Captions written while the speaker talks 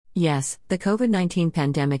Yes, the COVID-19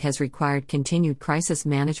 pandemic has required continued crisis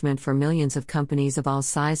management for millions of companies of all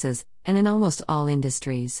sizes, and in almost all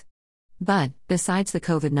industries. But, besides the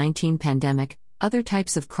COVID-19 pandemic, other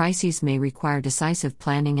types of crises may require decisive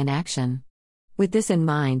planning and action. With this in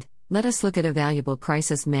mind, let us look at a valuable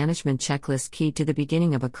crisis management checklist key to the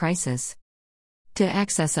beginning of a crisis. To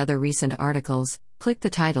access other recent articles, click the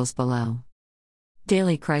titles below.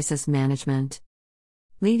 Daily Crisis Management.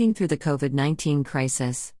 Leading through the COVID-19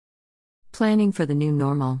 crisis. Planning for the new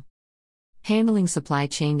normal. Handling supply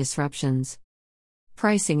chain disruptions.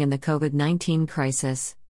 Pricing in the COVID-19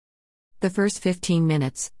 crisis. The first 15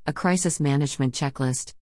 minutes, a crisis management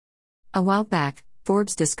checklist. A while back,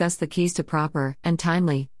 Forbes discussed the keys to proper and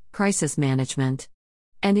timely crisis management.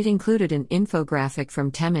 And it included an infographic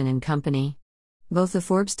from Temin and Company. Both the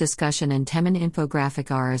Forbes discussion and Temin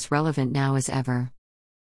infographic are as relevant now as ever.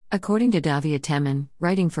 According to Davia Temin,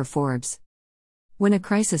 writing for Forbes, when a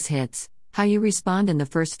crisis hits, how you respond in the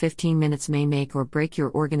first 15 minutes may make or break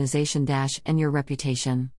your organization and your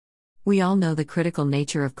reputation. We all know the critical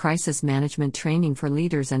nature of crisis management training for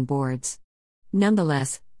leaders and boards.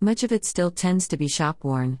 Nonetheless, much of it still tends to be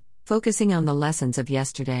shop-worn, focusing on the lessons of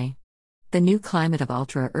yesterday. The new climate of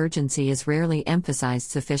ultra-urgency is rarely emphasized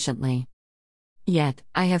sufficiently. Yet,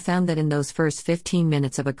 I have found that in those first 15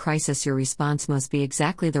 minutes of a crisis your response must be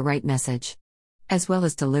exactly the right message, as well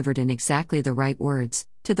as delivered in exactly the right words,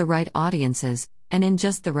 to the right audiences, and in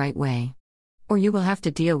just the right way. Or you will have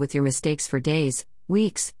to deal with your mistakes for days,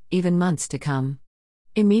 weeks, even months to come.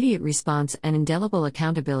 Immediate response and indelible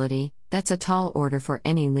accountability, that's a tall order for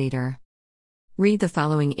any leader. Read the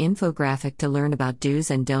following infographic to learn about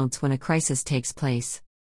do's and don'ts when a crisis takes place.